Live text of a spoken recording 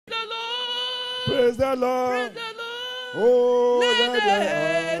Praise the Lord. Praise the Lord. Oh, Let the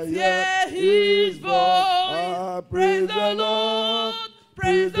earth hear his voice. Praise the Lord.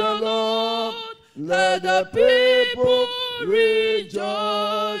 Praise the Lord. Let the people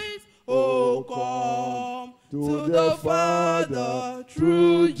rejoice. Oh, come to the Father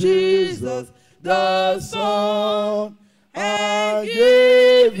through Jesus the Son, and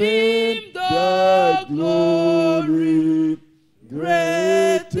give him the glory.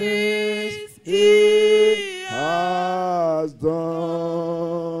 Great things he has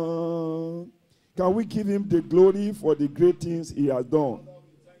done. Can we give him the glory for the great things he has done?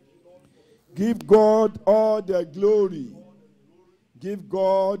 Give God all the glory. Give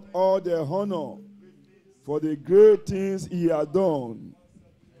God all the honor for the great things he has done.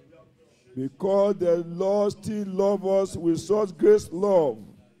 Because the Lord still loves us with such great love.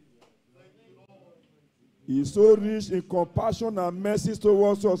 He is so rich in compassion and mercy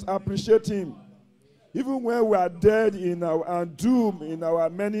towards us. Appreciate him. Even when we are dead in our and doomed in our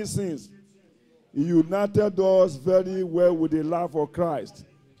many sins, he united us very well with the love of Christ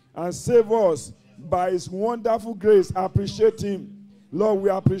and saved us by his wonderful grace. Appreciate him. Lord, we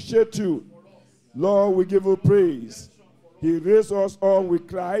appreciate you. Lord, we give you praise. He raised us all with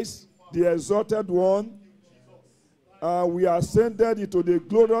Christ, the exalted one. We are ascended into the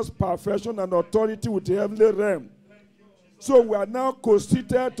glorious perfection and authority with the heavenly realm. So we are now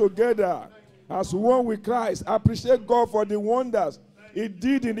co-seated together as one with Christ. Appreciate God for the wonders he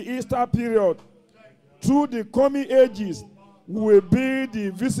did in the Easter period. Through the coming ages, we will be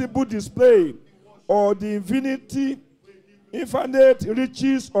the visible display of the infinite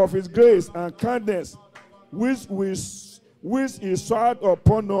riches of his grace and kindness, which is showered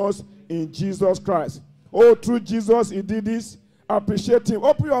upon us in Jesus Christ. Oh, through Jesus, he did this. Appreciate him.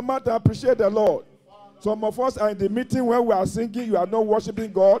 Open your mouth and appreciate the Lord. Some of us are in the meeting where we are singing, you are not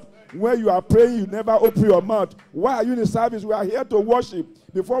worshiping God. When you are praying, you never open your mouth. Why are you in the service? We are here to worship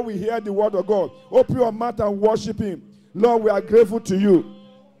before we hear the word of God. Open your mouth and worship him. Lord, we are grateful to you.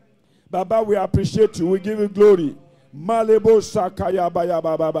 Baba, we appreciate you. We give you glory. Malebo Shakayaba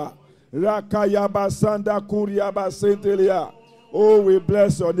Yababa. Rakayaba Sanda Kuriaba Sentelia. Oh, we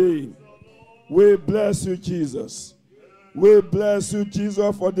bless your name. We bless you, Jesus. We bless you,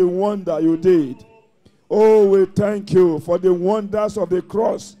 Jesus, for the wonder you did. Oh, we thank you for the wonders of the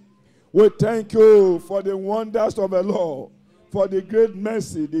cross. We thank you for the wonders of the Lord, for the great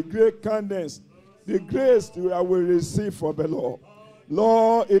mercy, the great kindness, the grace that we will receive from the Lord.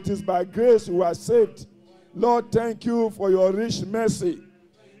 Lord, it is by grace we are saved. Lord, thank you for your rich mercy,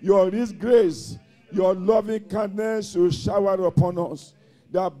 your rich grace, your loving kindness you shower upon us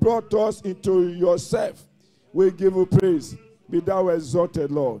that brought us into yourself. We give you praise. Be thou exalted,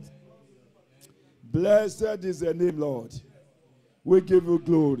 Lord. Blessed is the name, Lord. We give you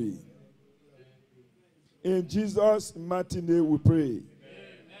glory. In Jesus' mighty name we pray. Amen.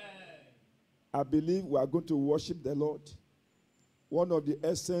 I believe we are going to worship the Lord. One of the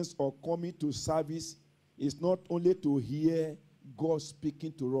essence of coming to service is not only to hear God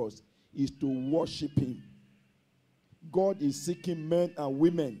speaking to us, is to worship him. God is seeking men and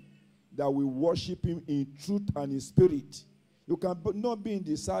women that will worship him in truth and in spirit. You can not be in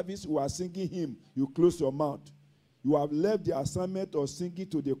the service who are singing hymn, you close your mouth. You have left the assignment of singing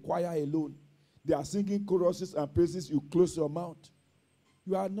to the choir alone. They are singing choruses and praises, you close your mouth.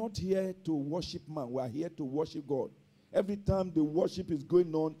 You are not here to worship man, we are here to worship God. Every time the worship is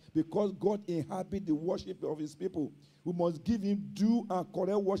going on, because God inhabits the worship of his people, we must give him due and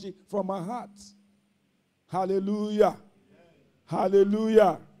correct worship from our hearts. Hallelujah.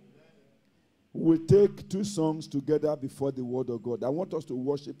 Hallelujah. We'll take two songs together before the word of God. I want us to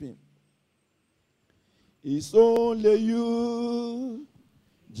worship him. It's only you,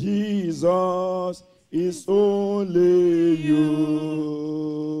 Jesus. It's only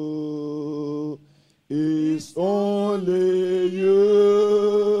you. It's only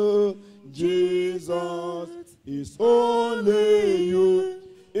you, Jesus. It's only you.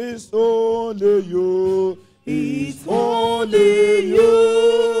 It's only you. It's only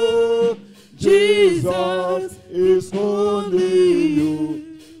you, Jesus. It's only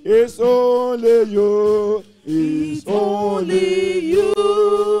you. It's only you. It's only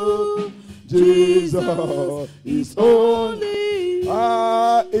you, Jesus. It's only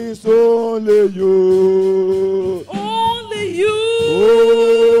it's only you. Only you.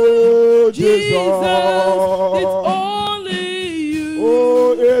 Oh, Jesus. It's only you.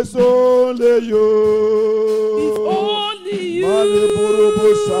 Oh, it's only you. It's only you. Jesus.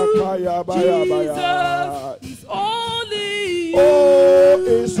 It's only you. Oh,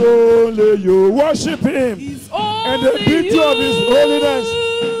 it's only you. Worship him. It's only and the beauty you. of his holiness.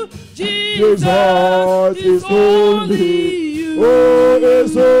 Jesus. Jesus is only you. Oh,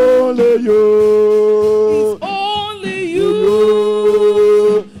 it's only you. It's only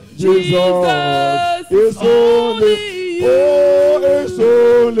you. Jesus is only you. Oh, it's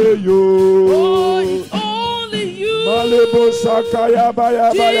only you. Oh, it's only you. Malebo sakaya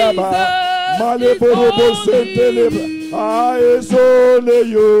baya baya ba. Malebo robo senteleba. Ah, it's only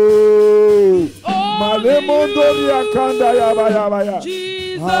you. Malemondo yakanda ya baya baya.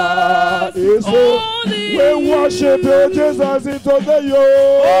 Ah, it's only we worship you, Jesus. It's only you.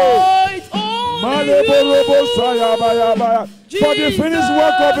 Oh, it's only you. For the finished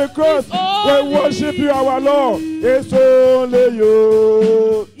work of the cross, we worship you, our Lord. It's only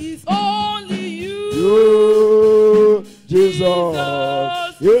you. It's only you. You,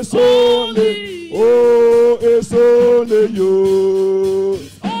 Jesus. It's only, oh, it's only you.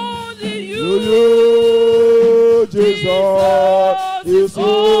 It's only you. You, Jesus. It's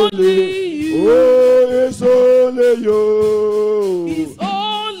only you. Oh, it's only you. It's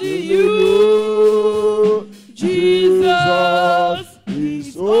only you. Jesus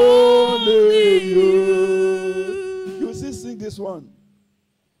is only you. You see, sing this one.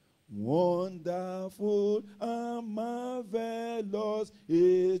 Wonderful and marvelous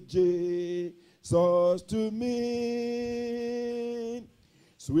is Jesus to me.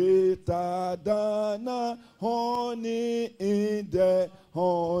 Sweeter than a honey in the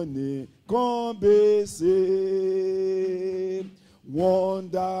honeycomb basin.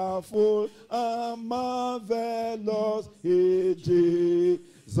 Wonderful and marvelous is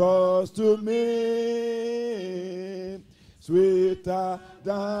Jesus to me. Sweeter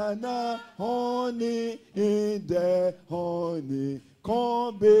than a honey in the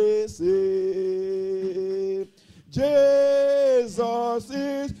honeycomb basin. Jesus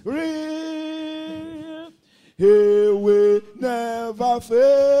is real. He will never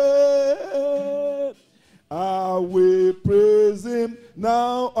fail. I will praise him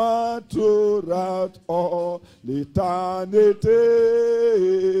now and throughout all eternity.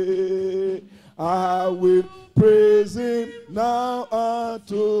 I will praise him now and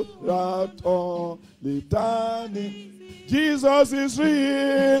throughout all eternity. Jesus is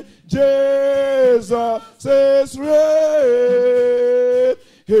real. Jesus is real.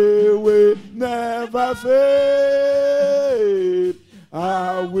 He will never fail.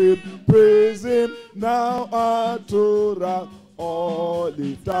 I will praise him now and throughout all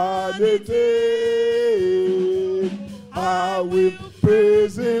eternity. I will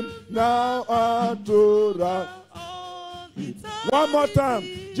praise him now and throughout all eternity. One more time.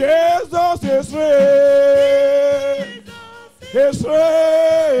 Jesus is real. He's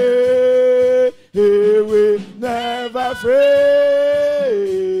real. He will never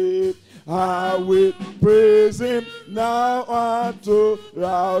fail. I will praise him now and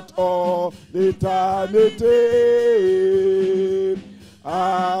throughout all eternity.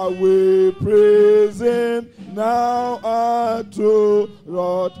 I will praise him now and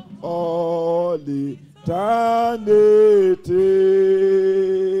throughout all eternity.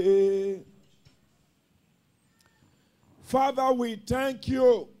 Father, we thank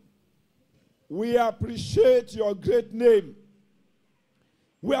you. We appreciate your great name.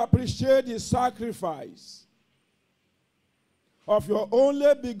 We appreciate the sacrifice of your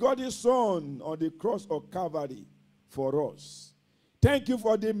only begotten Son on the cross of Calvary for us. Thank you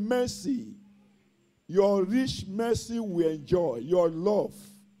for the mercy, your rich mercy we enjoy, your love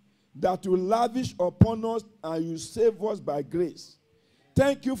that you lavish upon us and you save us by grace.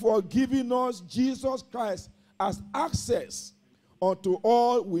 Thank you for giving us Jesus Christ as access unto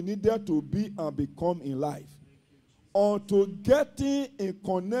all we needed to be and become in life. Unto getting in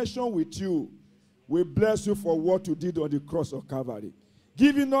connection with you, we bless you for what you did on the cross of Calvary.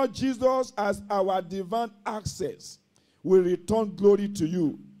 Giving us Jesus as our divine access, we return glory to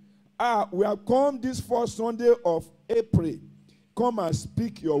you. We have come this first Sunday of April. Come and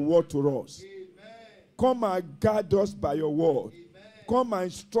speak your word to us. Amen. Come and guide us by your word. Amen. Come and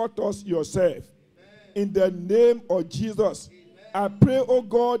instruct us yourself. Amen. In the name of Jesus, amen. I pray, oh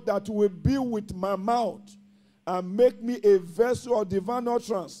God, that you will be with my mouth and make me a vessel of divine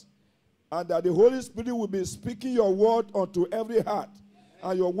utterance, and that the Holy Spirit will be speaking your word unto every heart,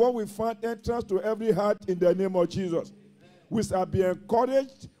 and your word will find entrance to every heart in the name of Jesus. We shall be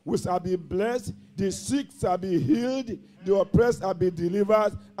encouraged, we shall be blessed, the sick shall be healed, the oppressed shall be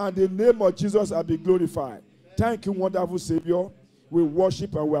delivered, and the name of Jesus shall be glorified. Thank you, wonderful Savior. We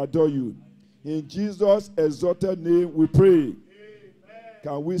worship and we adore you. In Jesus' exalted name we pray. Amen.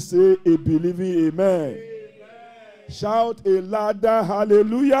 Can we say a believing amen? Amen. Shout a louder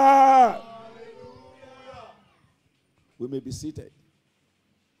hallelujah. Hallelujah. We may be seated.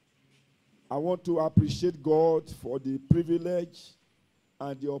 I want to appreciate God for the privilege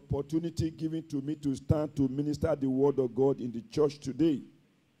and the opportunity given to me to stand to minister the word of God in the church today.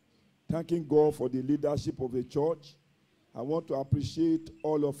 Thanking God for the leadership of the church. I want to appreciate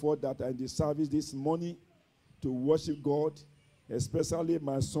all of us that are in the service this morning to worship God, especially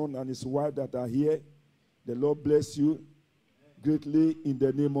my son and his wife that are here. The Lord bless you greatly in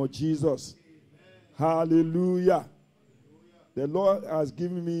the name of Jesus. Amen. Hallelujah. The Lord has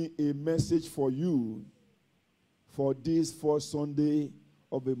given me a message for you for this first Sunday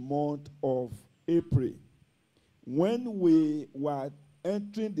of the month of April. When we were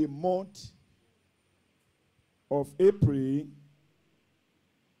entering the month of April,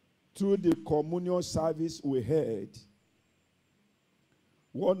 through the communion service we had,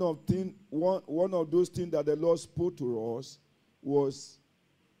 one of those things that the Lord spoke to us was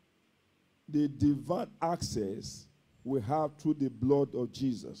the divine access we have through the blood of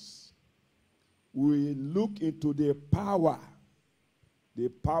Jesus. We look into the power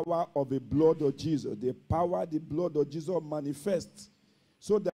of the blood of Jesus, the power the blood of Jesus manifests,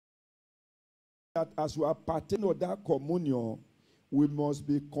 so that as we are partaking of that communion, we must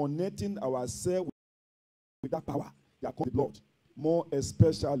be connecting ourselves with that power that comes the blood, more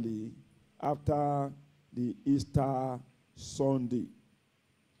especially after the Easter Sunday.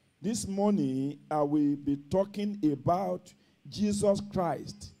 This morning, I will be talking about Jesus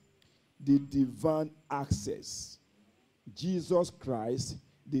Christ, the divine access. Jesus Christ,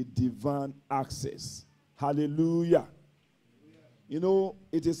 the divine access. Hallelujah. You know,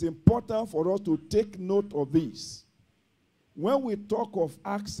 it is important for us to take note of this. When we talk of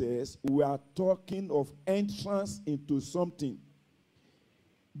access, we are talking of entrance into something.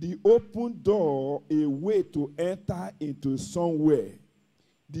 The open door, a way to enter into somewhere.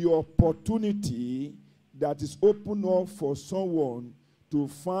 The opportunity that is open up for someone to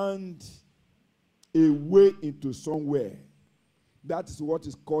find a way into somewhere. That is what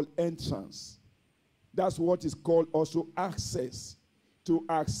is called entrance. That's what is called also access. To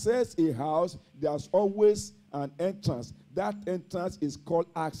access a house, there's always an entrance. That entrance is called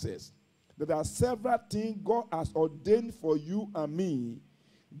access. There are several things God has ordained for you and me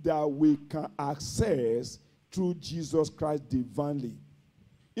that we can access through Jesus Christ divinely.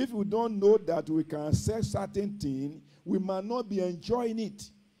 If we don't know that we can access certain things, we might not be enjoying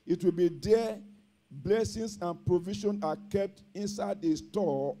it. It will be there. Blessings and provision are kept inside a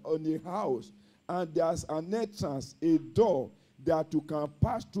store on a house, and there's an entrance, a door that you can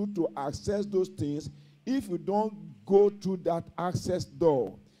pass through to access those things. If you don't go through that access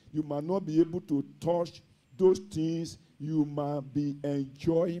door, you might not be able to touch those things you might be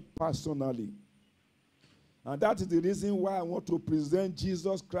enjoying personally. And that is the reason why I want to present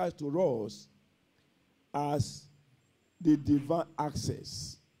Jesus Christ to us as the divine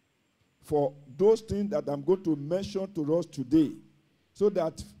access for those things that I'm going to mention to us today, so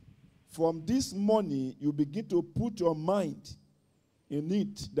that from this morning you begin to put your mind in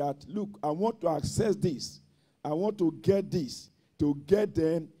it that, look, I want to access this. I want to get this. To get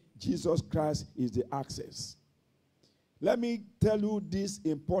them, Jesus Christ is the access. Let me tell you this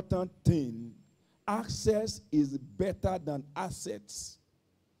important thing. Access is better than assets.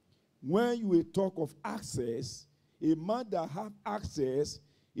 When you talk of access, a man that has access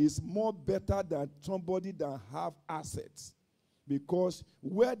is more better than somebody that have assets. Because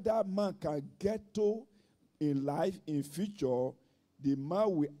where that man can get to in life, in future, the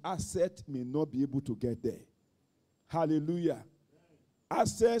man with asset may not be able to get there. Hallelujah.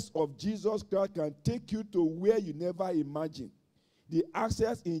 Access of Jesus Christ can take you to where you never imagined. The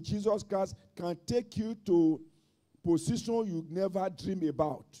access in Jesus Christ can take you to position you never dream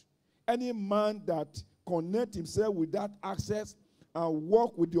about. Any man that connects himself with that access and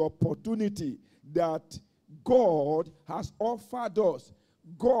walk with the opportunity that God has offered us,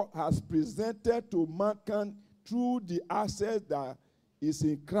 God has presented to mankind through the access that is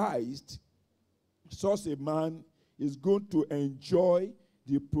in Christ, such a man is going to enjoy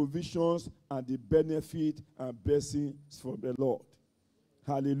the provisions and the benefit and blessings from the Lord.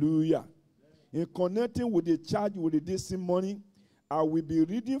 Hallelujah. In connecting with the charge with this morning, I will be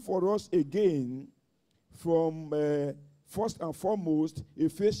reading for us again from first and foremost,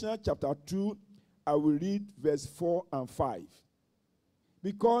 Ephesians chapter 2, I will read verse 4 and 5.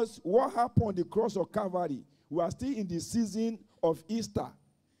 Because what happened on the cross of Calvary, we are still in the season of Easter.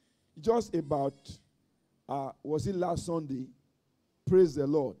 Just about, was it last Sunday? Praise the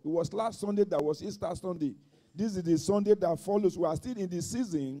Lord. It was last Sunday that was Easter Sunday. This is the Sunday that follows. We are still in the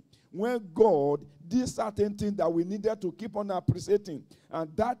season when God did certain things that we needed to keep on appreciating.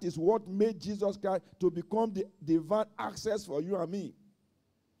 And that is what made Jesus Christ to become the divine access for you and me.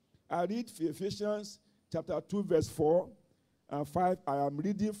 I read Ephesians chapter 2, verse 4 and 5. I am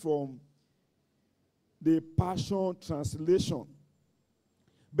reading from the Passion Translation.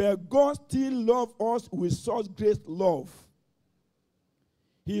 But God still loves us with such great love.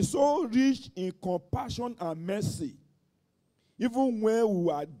 He is so rich in compassion and mercy. Even when we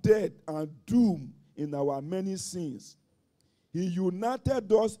were dead and doomed in our many sins, He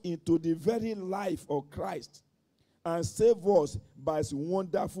united us into the very life of Christ and saved us by His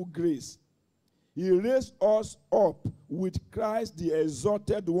wonderful grace. He raised us up with Christ the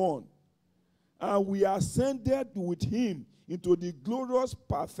Exalted One, and we ascended with Him into the glorious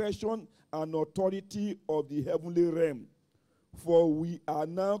perfection and authority of the heavenly realm. For we are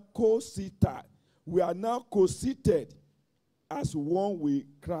now co-seated. We are now co-seated as one with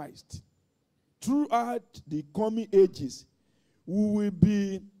Christ. Throughout the coming ages, we will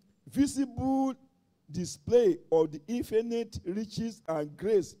be visible display of the infinite riches and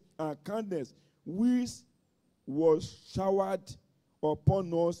grace and kindness which was showered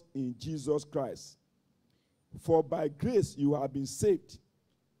upon us in Jesus Christ. For by grace you have been saved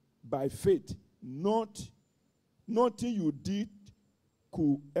by faith. Nothing you did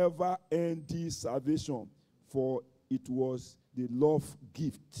could ever end this salvation, for it was the love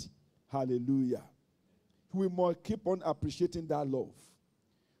gift. Hallelujah. We must keep on appreciating that love.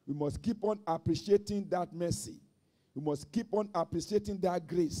 We must keep on appreciating that mercy. We must keep on appreciating that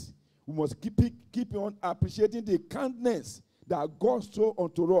grace. We must keep on appreciating the kindness that God showed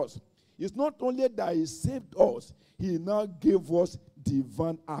unto us. It's not only that He saved us, He now gave us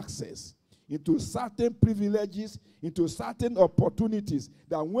divine access into certain privileges, into certain opportunities,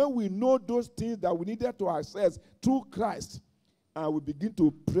 that when we know those things that we needed to access through Christ, and we begin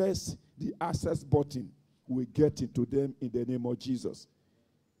to press the access button, we get into them in the name of Jesus.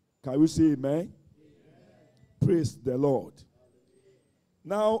 Can we say amen? Amen. Praise the Lord.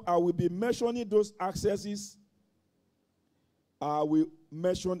 Now, I will be mentioning those accesses. I will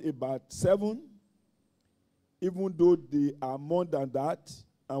mention about 7, even though they are more than that,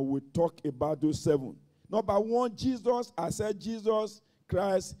 and we'll talk about those 7. Number 1, Jesus. I said Jesus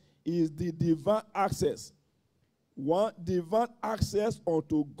Christ is the divine access. One, divine access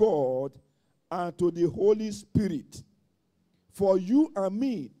unto God and to the Holy Spirit. For you and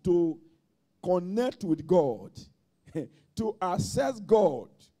me to connect with God, to access God,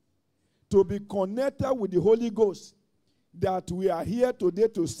 to be connected with the Holy Ghost, that we are here today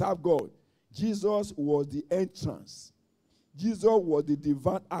to serve God. Jesus was the entrance. Jesus was the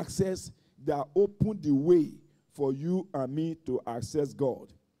divine access that opened the way for you and me to access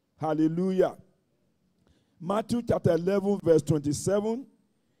God. Hallelujah. Matthew chapter 11, verse 27.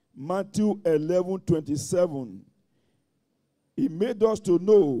 Matthew 11, 27. He made us to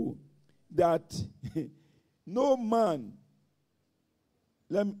know that no man,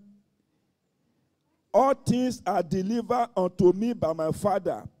 all things are delivered unto me by my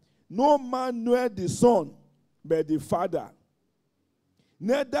Father. No man knoweth the Son, but the Father.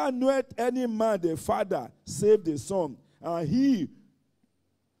 Neither knoweth any man the Father, save the Son, and he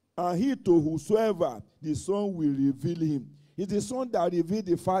to whosoever the Son will reveal him. It's the Son that revealed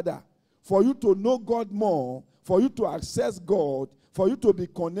the Father. For you to know God more, for you to access God, for you to be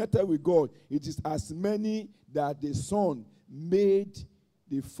connected with God, it is as many that the Son made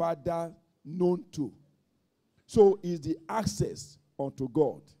the Father known to. So is the access unto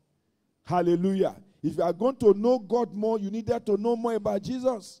God. Hallelujah. If you are going to know God more, you needed to know more about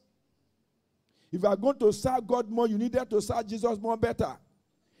Jesus. If you are going to serve God more, you needed to serve Jesus more better.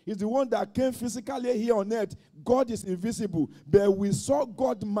 He's the one that came physically here on earth. God is invisible, but we saw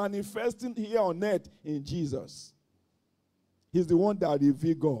God manifesting here on earth in Jesus. He's the one that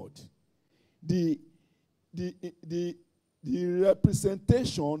revealed God. The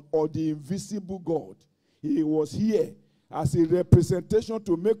representation of the invisible God. He was here as a representation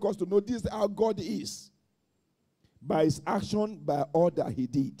to make us to know this is how God is. By his action, by all that he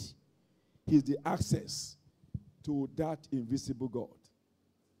did. He's the access to that invisible God.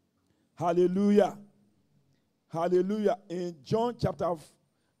 Hallelujah. Hallelujah. In John chapter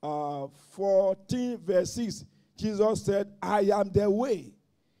 14, verse 6, Jesus said, I am the way,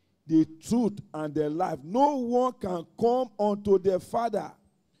 the truth, and the life. No one can come unto the Father.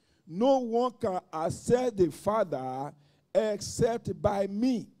 No one can access the Father except by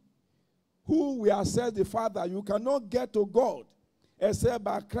me. Who will access the Father? You cannot get to God except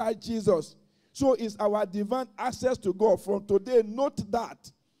by Christ Jesus. So it's our divine access to God. From today, note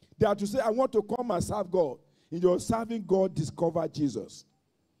that you say, I want to come and serve God. In your serving God, discover Jesus.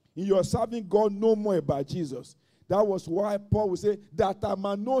 In your serving God, know more about Jesus. That was why Paul would say, that I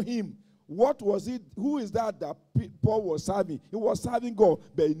might know him What was it? Who is that Paul was serving? He was serving God,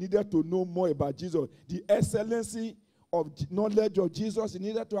 but he needed to know more about Jesus. The excellency of knowledge of Jesus he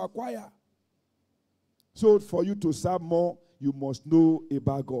needed to acquire. So for you to serve more, you must know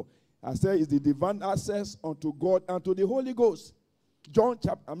about God. I said it's the divine access unto God and to the Holy Ghost.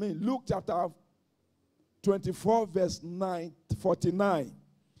 Luke chapter 24, verse 49.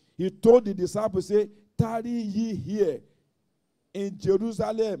 He told the disciples, say, tarry ye here in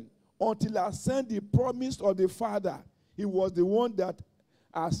Jerusalem until I send the promise of the Father. He was the one that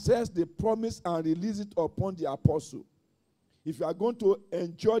assessed the promise and released it upon the apostle. If you are going to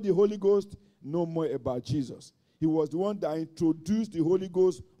enjoy the Holy Ghost, know more about Jesus. He was the one that introduced the Holy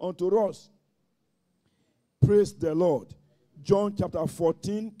Ghost unto us. Praise the Lord. John chapter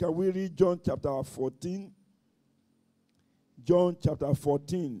 14. Can we read John chapter 14? John chapter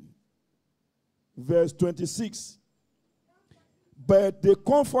 14, verse 26. But the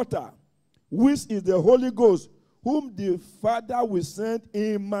Comforter, which is the Holy Ghost, whom the Father will send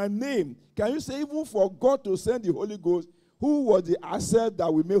in my name. Can you say even for God to send the Holy Ghost, who was the asset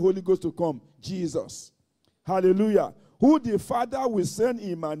that will make Holy Ghost to come? Jesus. Hallelujah. Who the Father will send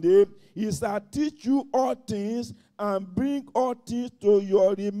in my name, he shall teach you all things and bring all things to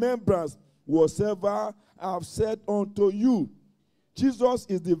your remembrance, whatsoever I have said unto you. Jesus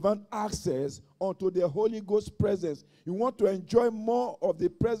is divine access unto the Holy Ghost presence. You want to enjoy more of the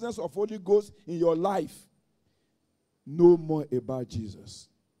presence of Holy Ghost in your life. Know more about Jesus.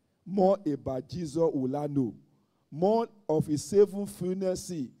 More about Jesus will I know. More of his saving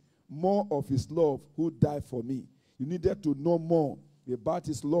fullness, more of his love who died for me. You needed to know more about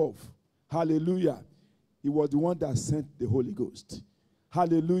his love. Hallelujah. He was the one that sent the Holy Ghost.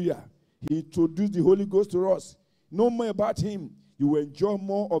 Hallelujah. He introduced the Holy Ghost to us. Know more about him. You will enjoy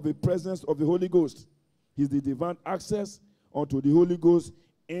more of the presence of the Holy Ghost. He's the divine access unto the Holy Ghost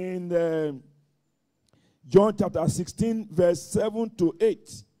in John chapter 16, verse 7 to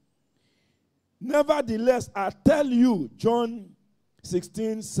 8. Nevertheless, I tell you, John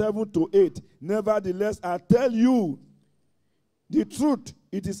 16, 7 to 8. Nevertheless, I tell you the truth.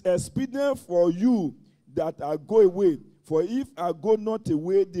 It is expedient for you that I go away. For if I go not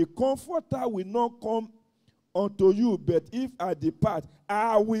away, the Comforter will not come unto you. But if I depart,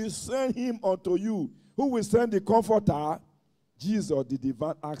 I will send him unto you. Who will send the Comforter? Jesus, the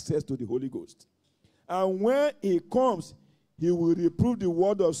divine access to the Holy Ghost. And when he comes, he will reprove the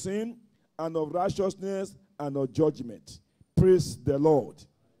word of sin and of righteousness and of judgment. Praise the Lord.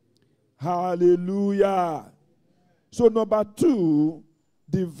 Hallelujah. So number 2,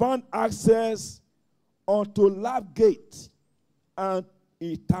 divine access unto life gate and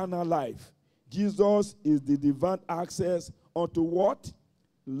eternal life. Jesus is the divine access unto what?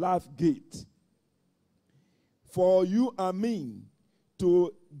 Life gate. For you and me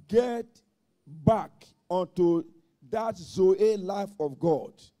to get back onto that Zoe life of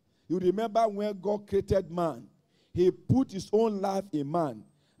God. You remember when God created man, he put his own life in man,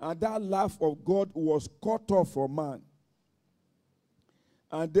 and that life of God was cut off from man.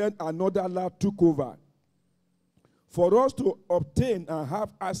 And then another life took over. For us to obtain and have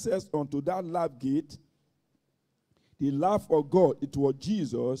access unto that life gate, the life of God, it was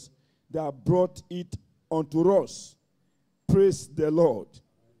Jesus that brought it unto us. Praise the Lord.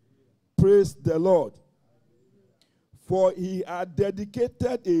 Praise the Lord. For he had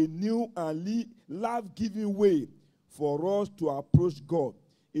dedicated a new and life-giving way for us to approach God.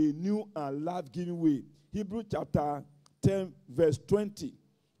 A new and life-giving way. Hebrews chapter 10, verse 20.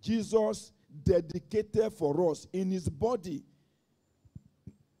 Jesus dedicated for us in his body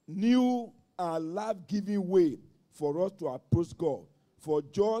new and life-giving way for us to approach God. For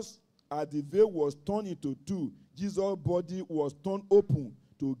just as the veil was torn into two, Jesus' body was torn open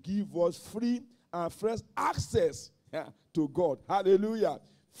to give us free and fresh access to God. Hallelujah.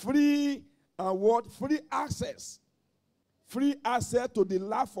 Free and what? Free access. Free access to the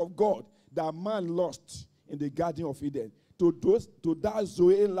life of God that man lost in the Garden of Eden. To that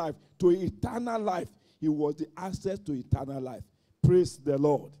Zoe life, to eternal life. He was the access to eternal life. Praise the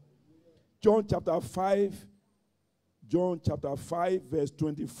Lord. John chapter 5, verse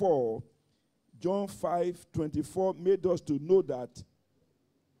 24. John 5, 24 made us to know that,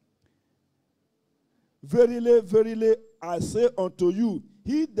 verily, verily, I say unto you,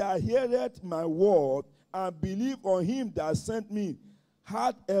 he that heareth my word and believe on him that sent me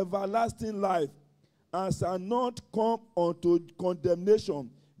hath everlasting life, and shall not come unto condemnation,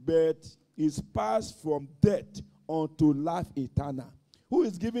 but is passed from death unto life eternal. Who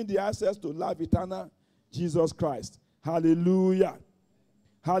is giving the access to life eternal? Jesus Christ. Hallelujah.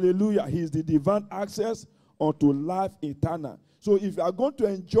 Hallelujah. He is the divine access unto life eternal. So if you are going to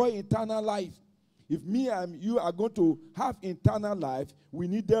enjoy eternal life, if me and you are going to have eternal life, we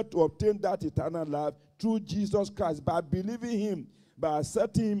needed to obtain that eternal life through Jesus Christ. By believing him, by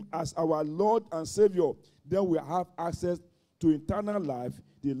accepting him as our Lord and Savior, then we have access to eternal life,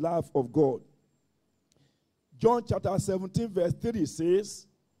 the life of God. John chapter 17 verse 3 says,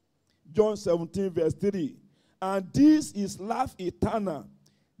 John 17 verse 3, and this is life eternal,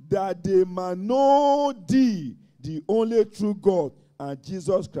 that they may know thee, the only true God, and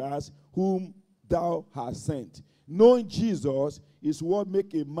Jesus Christ, whom thou hast sent. Knowing Jesus is what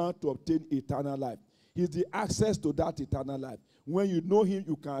makes a man to obtain eternal life. He's the access to that eternal life. When you know him,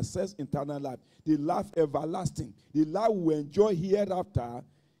 you can access eternal life. The life everlasting. The life we enjoy hereafter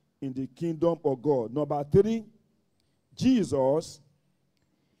in the kingdom of God. Number 3, Jesus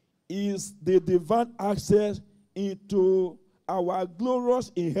is the divine access into our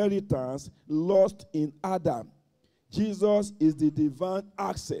glorious inheritance lost in Adam. Jesus is the divine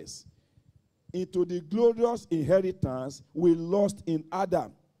access into the glorious inheritance we lost in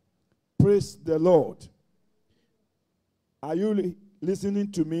Adam. Praise the Lord. Are you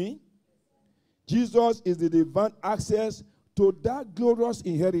listening to me? Jesus is the divine access to that glorious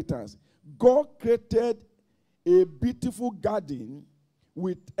inheritance. God created a beautiful garden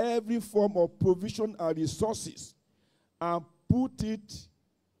with every form of provision and resources and put it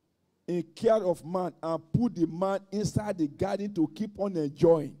in care of man and put the man inside the garden to keep on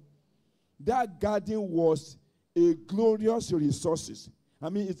enjoying. That garden was a glorious resources. I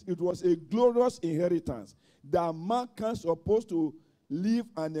mean, it was a glorious inheritance that mankind is supposed to live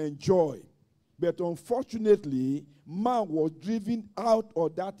and enjoy. But unfortunately, man was driven out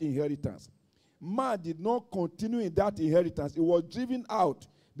of that inheritance. Man did not continue in that inheritance. He was driven out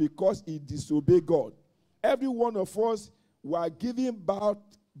because he disobeyed God. Every one of us were given back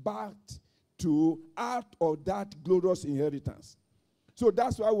to out of that glorious inheritance. So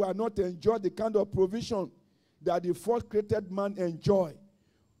that's why we are not enjoying the kind of provision that the first created man enjoyed.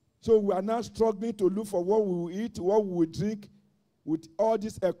 So we are now struggling to look for what we will eat, what we will drink, with all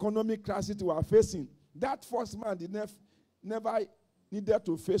this economic crisis we are facing. That first man did never needed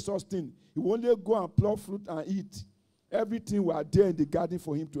to face such things. He will only go and pluck fruit and eat. Everything was there in the garden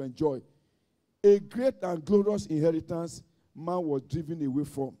for him to enjoy. A great and glorious inheritance man was driven away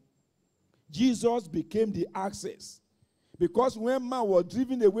from. Jesus became the access. Because when man was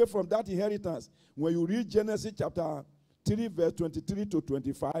driven away from that inheritance, when you read Genesis chapter 3, verse 23 to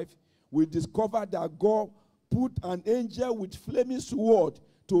 25, we discover that God put an angel with flaming sword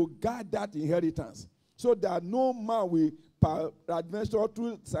to guard that inheritance, so that no man will, adventure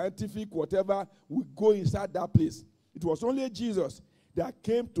through scientific whatever, will go inside that place. It was only Jesus that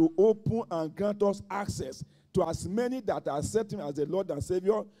came to open and grant us access to as many that accept him as the Lord and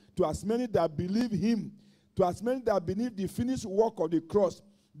Savior, to as many that believe him, to as many that believe the finished work of the cross.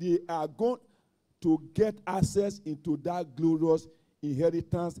 They are going to get access into that glorious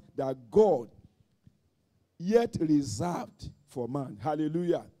inheritance that God yet reserved for man.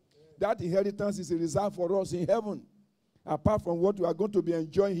 Hallelujah. That inheritance is reserved for us in heaven. Apart from what we are going to be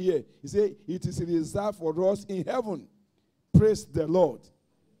enjoying here, he said it is reserved for us in heaven. Praise the Lord.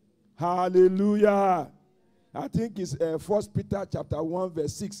 Hallelujah. I think it's 1 Peter chapter 1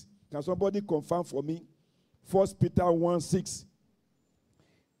 verse 6. Can somebody confirm for me? 1 Peter 1:6.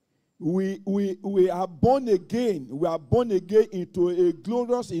 We are born again. We are born again into a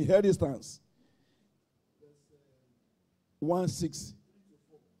glorious inheritance. 1:6.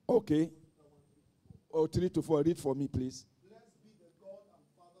 Okay. Oh, 3 to 4. Read for me, please.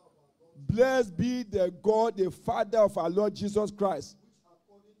 Blessed be the God, the Father of our Lord Jesus Christ,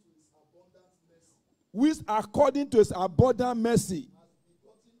 which according to his abundant mercy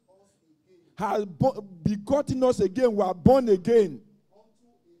has begotten us again. We are born again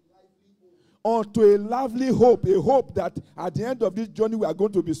unto a lively hope, a hope that at the end of this journey we are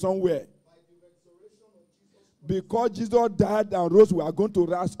going to be somewhere. Because Jesus died and rose, we are going to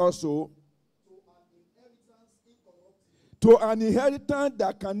rise also to an inheritance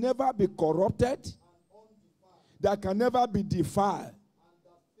that can never be corrupted, that can never be defiled,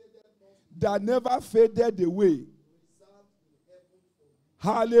 that never faded away.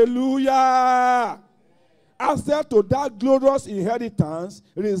 Hallelujah. Access to that glorious inheritance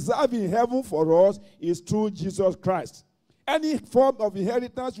reserved in heaven for us is through Jesus Christ. Any form of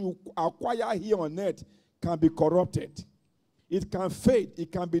inheritance you acquire here on earth can be corrupted. It can fade.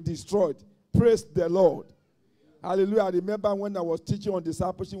 It can be destroyed. Praise the Lord. Hallelujah. I remember when I was teaching on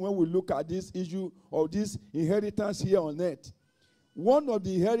discipleship, when we look at this issue of this inheritance here on earth. One of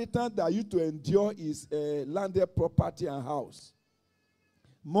the inheritance that you to endure is landed property and house.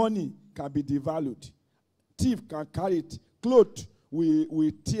 Money can be devalued. Thief can carry it, Clothes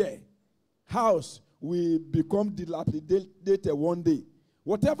will tear. House will become dilapidated one day.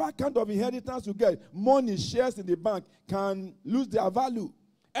 Whatever kind of inheritance you get, money, shares in the bank can lose their value.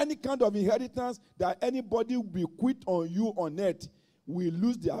 Any kind of inheritance that anybody will bequeath on you on earth will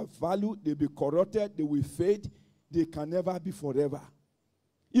lose their value. They will be corrupted. They will fade. They can never be forever.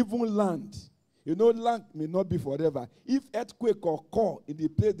 Even land. You know, land may not be forever. If earthquake occur in the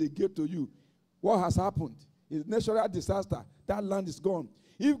place they gave to you, what has happened? It's natural disaster. That land is gone.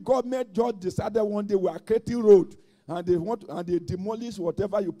 If government just decided one day we are creating road and they demolish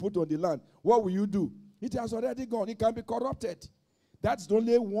whatever you put on the land, what will you do? It has already gone. It can be corrupted. That's the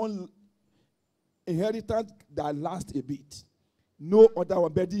only one inheritance that lasts a bit. No other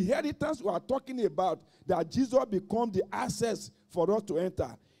one. But the inheritance we are talking about, that Jesus become the access for us to enter,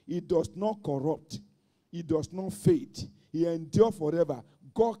 it does not corrupt. It does not fade. It endures forever.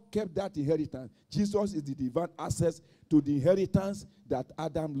 God kept that inheritance. Jesus is the divine access to the inheritance that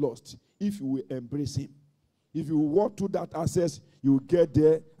Adam lost, if you will embrace him. If you walk through that access, you will get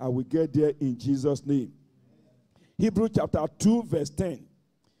there. I will get there in Jesus' name. Hebrews chapter 2, verse 10.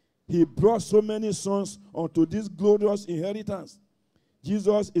 He brought so many sons unto this glorious inheritance.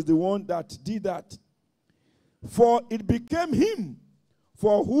 Jesus is the one that did that. For it became him,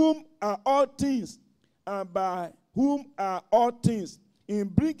 for whom are all things, and by whom are all things, in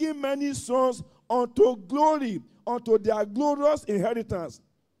bringing many sons unto glory, unto their glorious inheritance,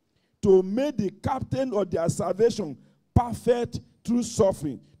 to make the captain of their salvation perfect through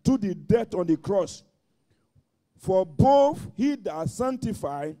suffering, through the death on the cross. For both he that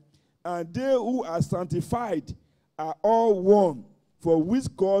sanctified and they who are sanctified are all one, for which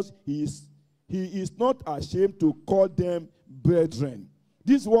cause he is not ashamed to call them brethren.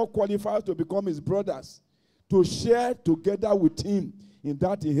 This word qualifies to become his brothers, to share together with him in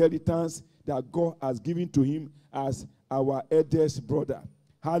that inheritance that God has given to him as our eldest brother.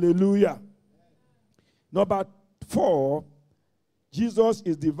 Hallelujah. Number 4, Jesus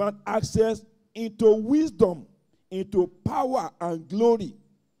is divine access into wisdom, into power and glory.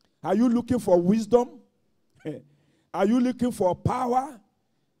 Are you looking for wisdom? Are you looking for power?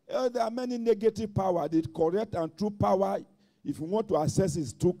 There are many negative power. The correct and true power, if you want to access,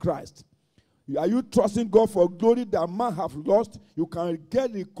 is through Christ. Are you trusting God for glory that man have lost? You can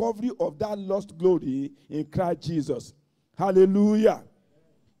get recovery of that lost glory in Christ Jesus. Hallelujah.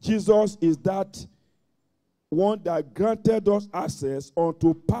 Jesus is that one that granted us access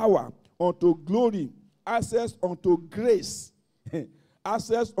unto power, unto glory, access unto grace,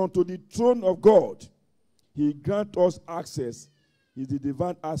 access unto the throne of God. He grants us access. He's the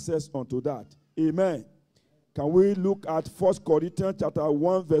divine access unto that. Amen. Can we look at 1 Corinthians chapter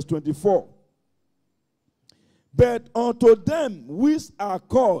 1, verse 24? But unto them which are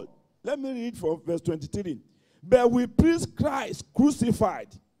called, let me read from verse 23. But we preach Christ crucified,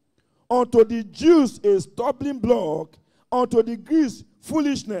 unto the Jews a stumbling block, unto the Greeks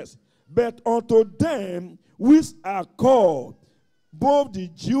foolishness, but unto them which are called, both the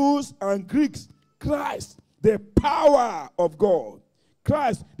Jews and Greeks, Christ, the power of God.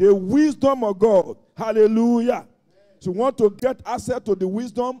 Christ, the wisdom of God. Hallelujah. So you want to get access to the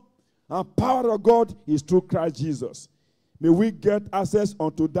wisdom and power of God is through Christ Jesus. May we get access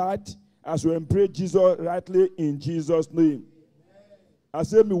unto that as we embrace Jesus rightly in Jesus' name. I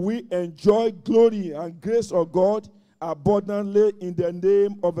say, may we enjoy glory and grace of God abundantly in the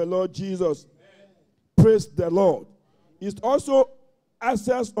name of the Lord Jesus. Praise the Lord. It's also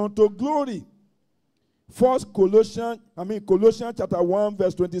access unto glory. Colossians chapter 1,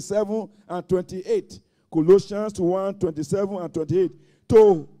 verse 27 and 28. Colossians 1, 27 and 28.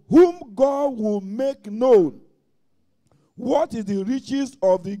 To whom God will make known what is the riches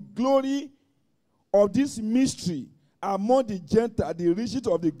of the glory of this mystery among the Gentiles, the riches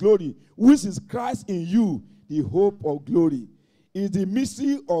of the glory, which is Christ in you, the hope of glory. Is the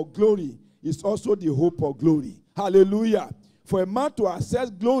mystery of glory, is also the hope of glory. Hallelujah. For a man to access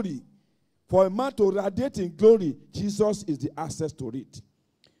glory, for a man to radiate in glory, Jesus is the access to it.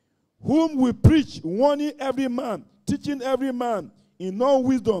 Whom we preach, warning every man, teaching every man in all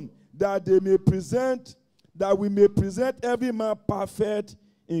wisdom, that we may present every man perfect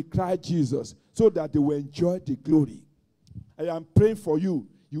in Christ Jesus, so that they will enjoy the glory. I am praying for you.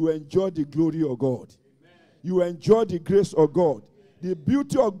 You enjoy the glory of God. Amen. You enjoy the grace of God. The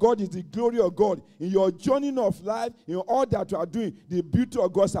beauty of God is the glory of God. In your journey of life, in all that you are doing, the beauty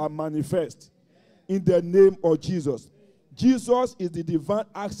of God shall manifest. In the name of Jesus. Jesus is the divine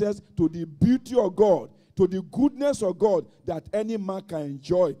access to the beauty of God, to the goodness of God that any man can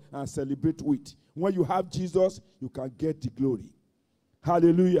enjoy and celebrate with. When you have Jesus, you can get the glory.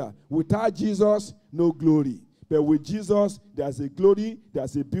 Hallelujah. Without Jesus, no glory. But with Jesus, there's a glory,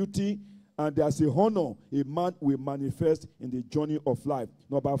 there's a beauty, and there's a honor a man will manifest in the journey of life.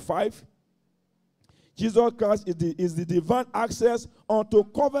 Number 5, Jesus Christ is the divine access unto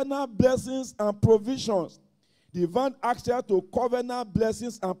covenant blessings and provisions. Divine access to covenant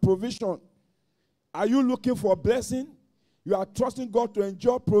blessings and provision. Are you looking for blessing? You are trusting God to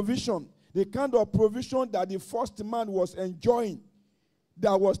enjoy provision. The kind of provision that the first man was enjoying,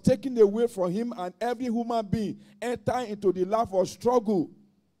 that was taken away from him, and every human being enter into the life of struggle,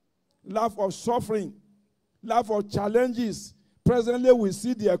 life of suffering, life of challenges. Presently, we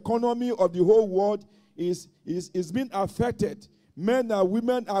see the economy of the whole world is being affected. Men and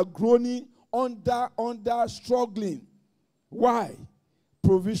women are groaning under struggling. Why?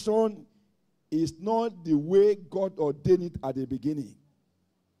 Provision is not the way God ordained it at the beginning.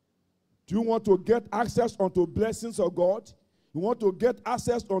 Do you want to get access unto blessings of God? You want to get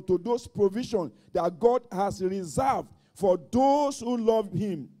access unto those provisions that God has reserved for those who love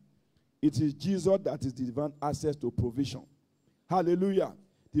him? It is Jesus that is the divine access to provision. Hallelujah.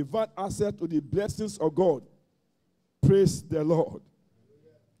 Divine access to the blessings of God. Praise the Lord.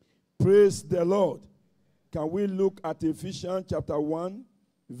 Praise the Lord. Can we look at Ephesians chapter 1,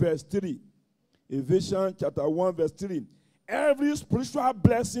 verse 3? Ephesians chapter 1, verse 3. Every spiritual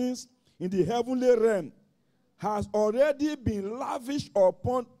blessings in the heavenly realm has already been lavished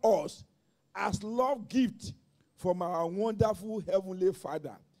upon us as love gift from our wonderful heavenly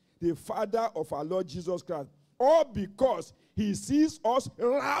Father, the Father of our Lord Jesus Christ. All because he sees us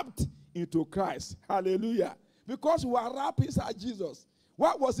wrapped into Christ. Hallelujah. Because we are wrapped inside Jesus.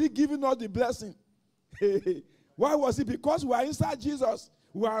 Why was he giving us the blessing? Why was it? Because we are inside Jesus.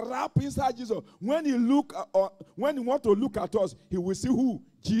 We are wrapped inside Jesus. When he want to look at us, he will see who?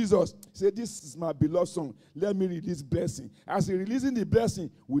 Jesus. Say, this is my beloved son. Let me release blessing. As he releasing the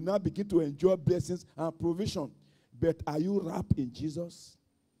blessing, we now begin to enjoy blessings and provision. But are you wrapped in Jesus?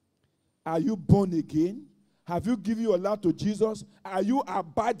 Are you born again? Have you given your life to Jesus? Are you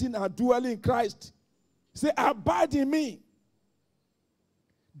abiding and dwelling in Christ? Say, abide in me.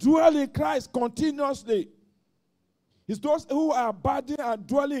 Dwell in Christ continuously. It's those who are abiding and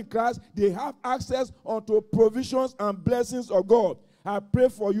dwelling in Christ, they have access unto provisions and blessings of God. I pray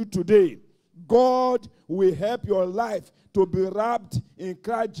for you today. God will help your life to be wrapped in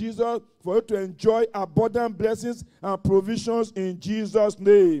Christ Jesus for you to enjoy abundant blessings and provisions in Jesus'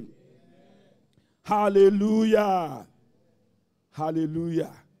 name. Hallelujah.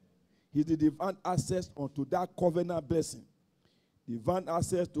 Hallelujah. He's the divine access unto that covenant blessing. Divine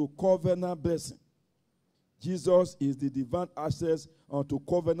access to covenant blessing. Jesus is the divine access unto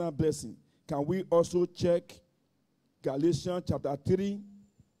covenant blessing. Can we also check Galatians chapter 3,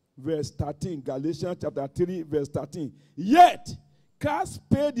 verse 13. Galatians chapter 3, verse 13. Yet, Christ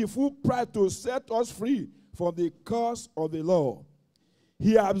paid the full price to set us free from the curse of the law.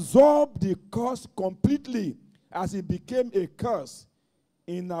 He absorbed the curse completely as it became a curse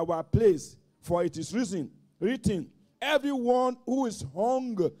in our place. For it is written, everyone who is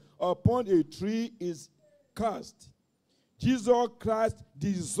hung upon a tree is cursed. Jesus Christ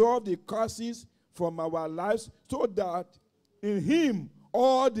dissolved the curses from our lives so that in him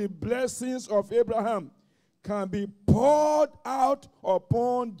all the blessings of Abraham can be poured out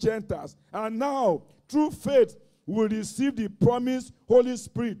upon Gentiles. And now, through faith, we receive the promised Holy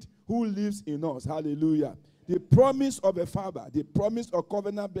Spirit who lives in us. Hallelujah. The promise of a Father, the promise of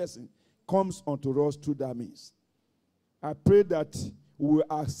covenant blessing comes unto us through that means. I pray that we will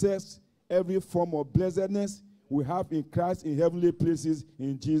access every form of blessedness we have in Christ in heavenly places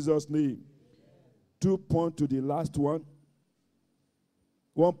in Jesus' name. 2 points to the last one.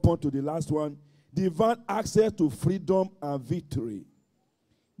 1 point to the last one. Divine access to freedom and victory.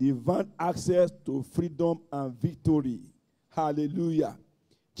 Divine access to freedom and victory. Hallelujah.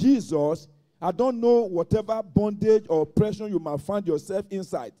 Jesus, I don't know whatever bondage or oppression you might find yourself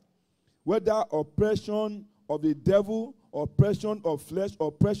inside. Whether oppression of the devil, oppression of flesh,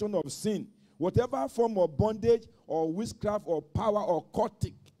 oppression of sin. Whatever form of bondage or witchcraft or power or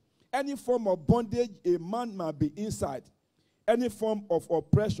cultic. Any form of bondage a man might be inside. Any form of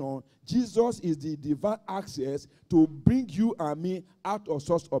oppression, Jesus is the divine access to bring you and me out of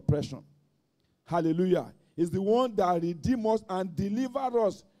such oppression. Hallelujah. He's the one that redeemed us and delivered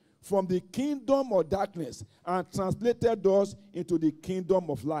us from the kingdom of darkness and translated us into the kingdom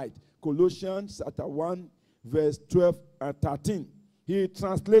of light. Colossians chapter 1, verse 12 and 13. He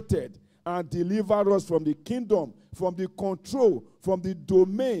translated and delivered us from the kingdom, from the control, from the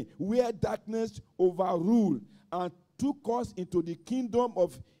domain where darkness overruled, and took us into the kingdom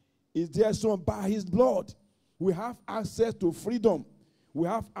of his dear son by his blood. We have access to freedom. We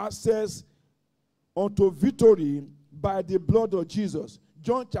have access unto victory by the blood of Jesus.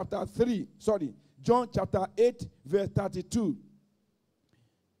 John chapter 8, verse 32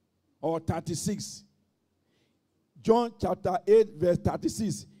 or 36. John chapter 8, verse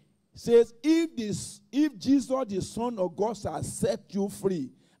 36 says, if Jesus, the Son of God, shall set you free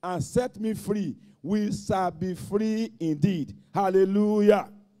and set me free, we shall be free indeed. Hallelujah.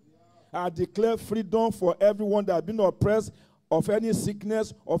 I declare freedom for everyone that has been oppressed of any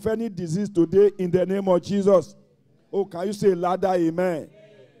sickness, of any disease today in the name of Jesus. Oh, can you say louder, amen?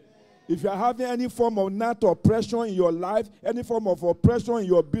 If you are having any form of night oppression in your life, any form of oppression in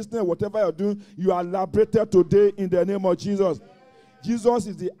your business, whatever you're doing, you are liberated today in the name of Jesus. Jesus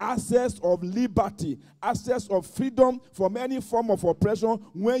is the access of liberty, access of freedom from any form of oppression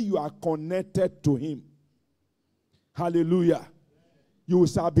when you are connected to him. Hallelujah. You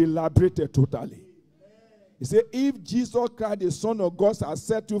shall be liberated totally. He said, if Jesus Christ, the Son of God, shall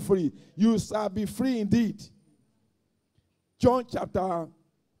set you free, you shall be free indeed. John chapter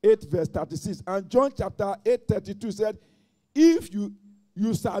 8, verse 36. And John chapter 8, 32 said, if you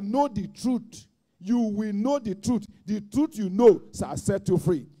shall know the truth, you will know the truth. The truth you know shall set you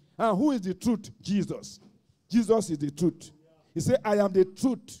free. And who is the truth? Jesus. Jesus is the truth. He said, I am the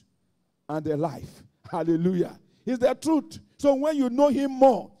truth and the life. Hallelujah. He's the truth. So when you know him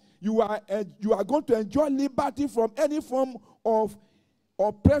more, you are going to enjoy liberty from any form of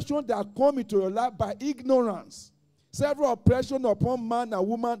oppression that come into your life by ignorance. Several oppression upon man and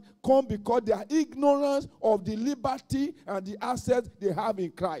woman come because they are ignorance of the liberty and the assets they have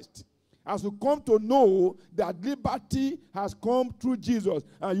in Christ. As you come to know that liberty has come through Jesus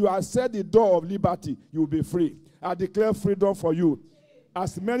and you are set the door of liberty, you will be free. I declare freedom for you.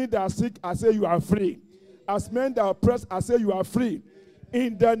 As many that are sick, I say you are free. As many that are oppressed, I say you are free.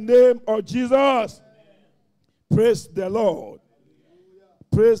 In the name of Jesus. Praise the Lord.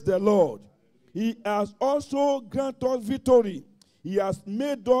 Praise the Lord. He has also granted us victory. He has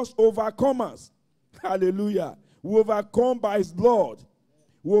made us overcomers. Hallelujah. We overcome by his blood.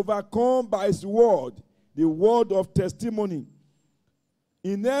 We overcome by his word, the word of testimony.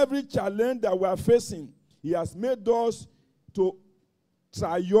 In every challenge that we are facing, he has made us to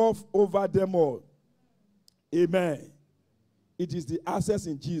triumph over them all. Amen. It is the access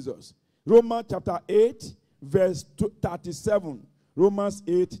in Jesus. Romans chapter 8, verse 37. Romans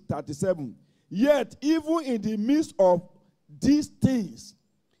 8, 37. Yet, even in the midst of these things,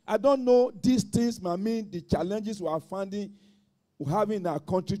 I don't know these things, I mean the challenges we are having in our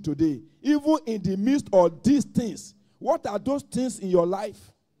country today. Even in the midst of these things, what are those things in your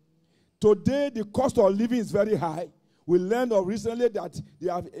life? Today, the cost of living is very high. We learned recently that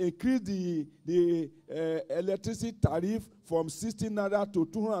they have increased the electricity tariff from 60 naira to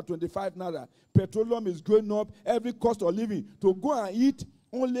 225 naira. Petroleum is going up. Every cost of living. To go and eat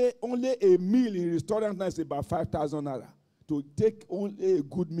only a meal in restaurant now is about 5,000 naira. To take only a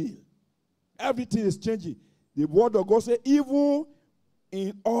good meal. Everything is changing. The word of God says, even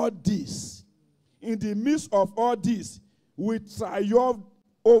in all this, in the midst of all this, we triumph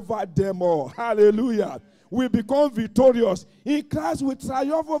over them all. Hallelujah. We become victorious. In Christ, we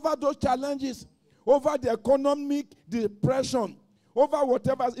triumph over those challenges, over the economic depression, over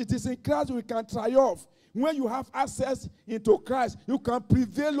whatever. It is in Christ we can triumph. When you have access into Christ, you can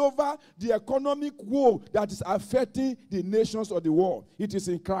prevail over the economic woe that is affecting the nations of the world. It is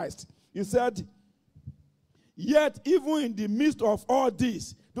in Christ. He said, yet even in the midst of all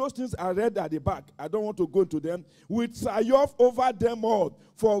this, those things are read at the back. I don't want to go into them. We triumph over them all.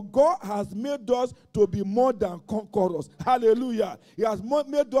 For God has made us to be more than conquerors. Hallelujah. He has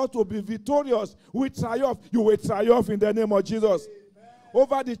made us to be victorious. We triumph. You will triumph in the name of Jesus. Amen.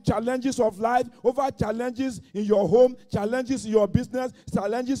 Over the challenges of life, over challenges in your home, challenges in your business,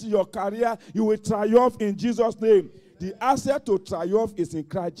 challenges in your career, you will triumph in Jesus' name. The asset to triumph is in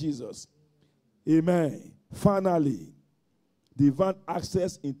Christ Jesus. Amen. Finally, divine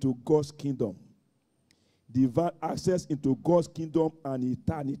access into God's kingdom. Divine access into God's kingdom and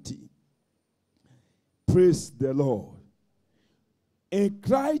eternity. Praise the Lord. In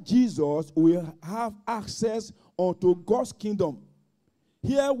Christ Jesus, we have access unto God's kingdom.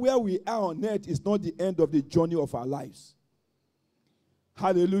 Here where we are on earth is not the end of the journey of our lives.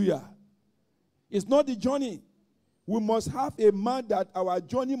 Hallelujah. It's not the journey. We must have a mind that our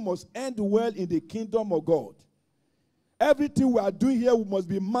journey must end well in the kingdom of God. Everything we are doing here, we must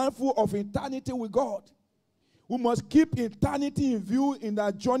be mindful of eternity with God. We must keep eternity in view in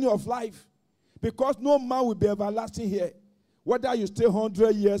our journey of life. Because no man will be everlasting here. Whether you stay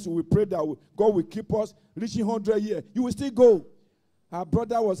 100 years, we pray that God will keep us reaching 100 years. You will still go. Our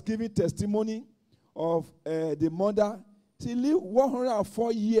brother was giving testimony of the mother He lived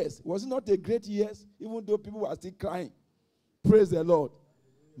 104 years. Was it not a great years? Even though people were still crying. Praise the Lord.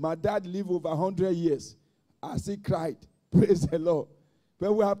 My dad lived over 100 years. I still cried. Praise the Lord.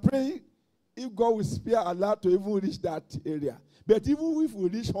 But we are praying if God will spare Allah to even reach that area. But even if we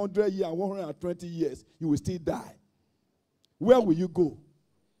reach 100 years and 120 years, you will still die. Where will you go?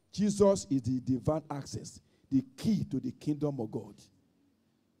 Jesus is the divine access, the key to the kingdom of God.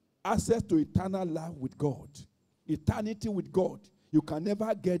 Access to eternal life with God. Eternity with God. You can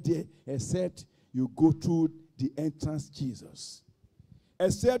never get there except you go through the entrance Jesus.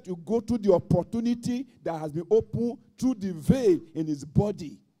 Except you go through the opportunity that has been opened through the veil in his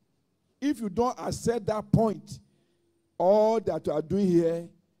body. If you don't accept that point, all that you are doing here,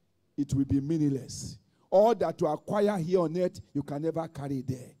 it will be meaningless. All that you acquire here on earth, you can never carry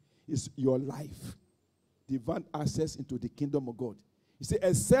there. It's your life. Divine access into the kingdom of God. He said,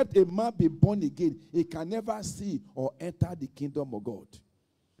 except a man be born again, he can never see or enter the kingdom of God.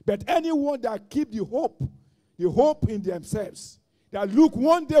 But anyone that keep the hope in themselves, that look,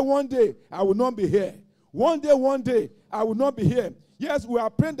 one day, I will not be here. One day, I will not be here. Yes, we are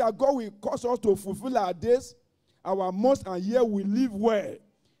praying that God will cause us to fulfill our days, our months and year will live well,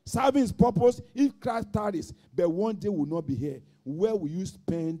 serving his purpose if Christ tarries. But one day will not be here. Where will you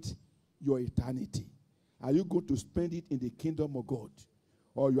spend your eternity? Are you going to spend it in the kingdom of God?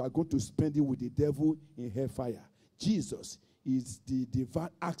 Or you are going to spend it with the devil in hellfire? Jesus is the divine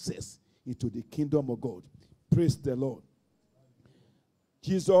access into the kingdom of God. Praise the Lord.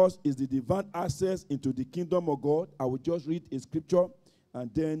 Jesus is the divine access into the kingdom of God. I will just read a scripture and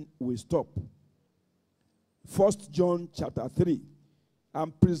then we stop. 1 John chapter 3.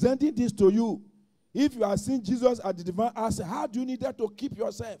 I'm presenting this to you. If you are seeing Jesus as the divine access, how do you need that to keep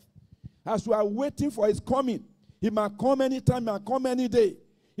yourself? As you are waiting for his coming, he might come anytime, he might come any day.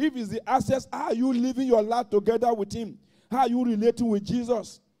 If it's the access, how are you living your life together with him? How are you relating with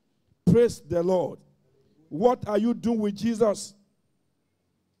Jesus? Praise the Lord. What are you doing with Jesus?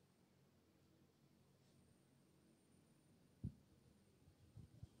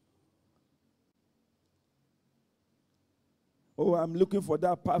 Oh, I'm looking for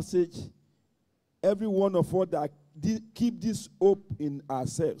that passage. Every one of us that keep this hope in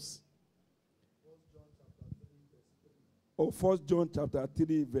ourselves. Oh, 1 John chapter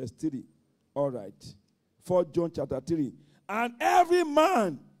 3, verse 3. All right. 1 John chapter 3. And every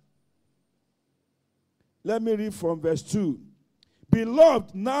man, let me read from verse 2.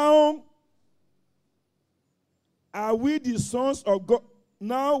 Beloved, now are we the sons of God.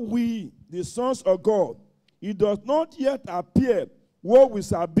 Now we, the sons of God. It does not yet appear what we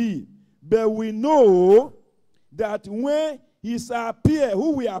shall be, but we know that when he shall appear,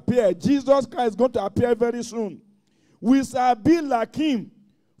 who will appear? Jesus Christ is going to appear very soon. We shall be like him,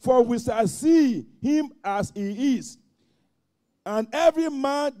 for we shall see him as he is. And every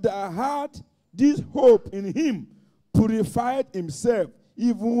man that had this hope in him purified himself,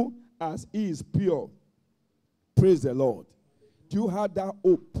 even as he is pure. Praise the Lord. Do you have that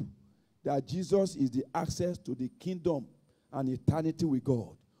hope that Jesus is the access to the kingdom and eternity with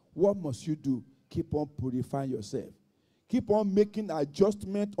God? What must you do? Keep on purifying yourself. Keep on making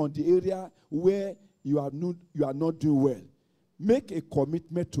adjustment on the area where you are not doing well. Make a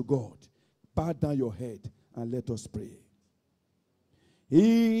commitment to God. Bow down your head and let us pray.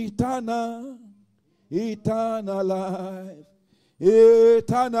 Eternal, eternal life.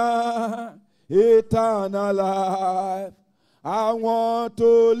 Eternal, eternal life. I want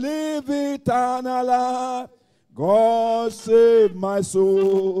to live eternal life. God save my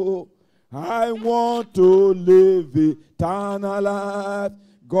soul. I want to live eternal life.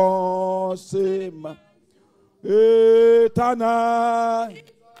 God save my eternal.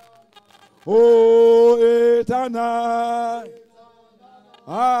 Oh, eternal.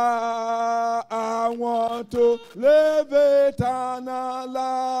 I want to live eternal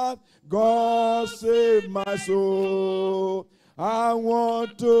life. God save my soul. I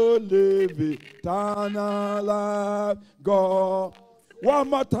want to live eternal life. God. One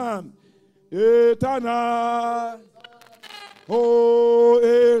more time. Eternal. Oh,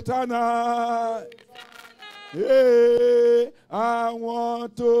 eternal. Yeah, I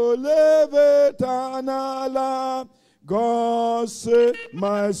want to live eternal life. God save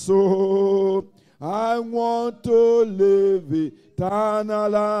my soul. I want to live eternal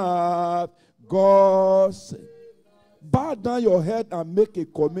life. God save. Bow down your head and make a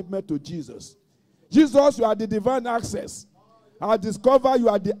commitment to Jesus. Jesus, you are the divine access. I discover you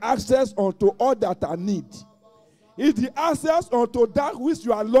are the access unto all that I need. It's the access unto that which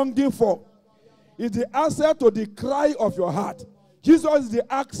you are longing for. It's the access to the cry of your heart. Jesus is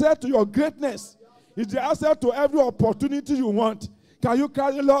the access to your greatness. It's the access to every opportunity you want. Can you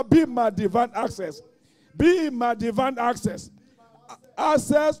carry, Lord, be my divine access. Be my divine access.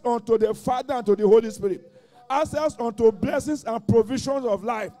 Access unto the Father and to the Holy Spirit. Access unto blessings and provisions of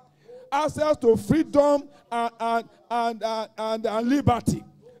life. Access to freedom and liberty.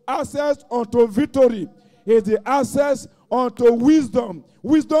 Access unto victory is the access unto wisdom.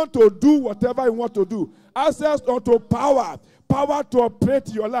 Wisdom to do whatever you want to do. Access unto power. Power to operate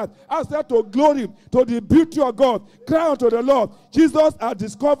your life. Access to glory, to the beauty of God. Cry unto the Lord. Jesus, I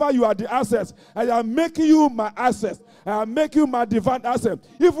discover you are the access. I am making you my access. I am making you my divine access.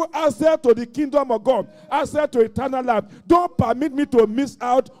 If you access to the kingdom of God, access to eternal life, don't permit me to miss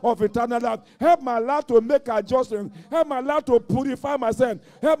out of eternal life. Help my life to make adjustments. Help my life to purify myself.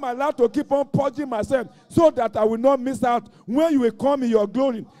 Help my life to keep on purging myself so that I will not miss out when you will come in your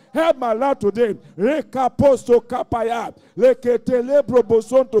glory. Help my life today. Rekaposo kapaya. Leketele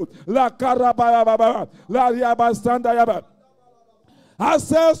probosonto. La karabaya baba. La riabastanda yaba.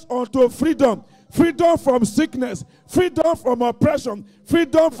 Access unto freedom. Freedom from sickness. Freedom from oppression.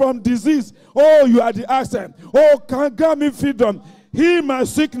 Freedom from disease. Oh, you are the access. Oh, can grant me freedom. Heal my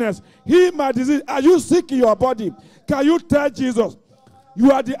sickness. Heal my disease. Are you sick in your body? Can you tell Jesus,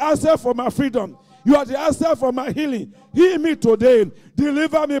 you are the answer for my freedom. You are the answer for my healing. Heal me today.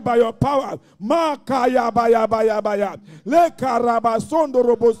 Deliver me by your power. Makaya baya baya baya. Le karabasondo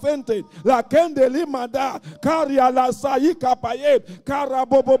robosente. La kende limada. Karia la sayi kapaye.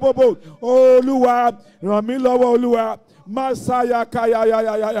 Karabobobobo. Oluwa. Ramilowa Oluwa. Masaya kaya ya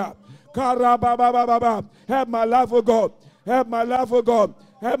ya ya ya. Karababababa. Help my life, oh God. Help my life, oh God.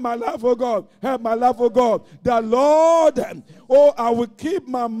 Help my life, oh God. Help my life, oh God. The Lord, oh, I will keep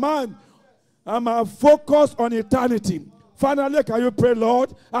my mind and my focus on eternity. Finally, can you pray,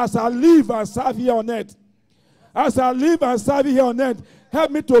 Lord, as I live and serve here on earth? As I live and serve here on earth,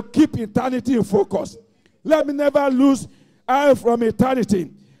 help me to keep eternity in focus. Let me never lose eye from eternity.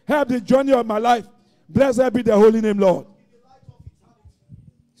 Help the journey of my life. Blessed be the holy name, Lord.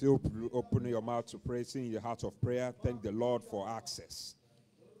 So open your mouth to pray, sing in the heart of prayer. Thank the Lord for access.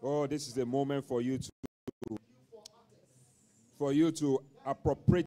 Oh, this is the moment for you to appropriate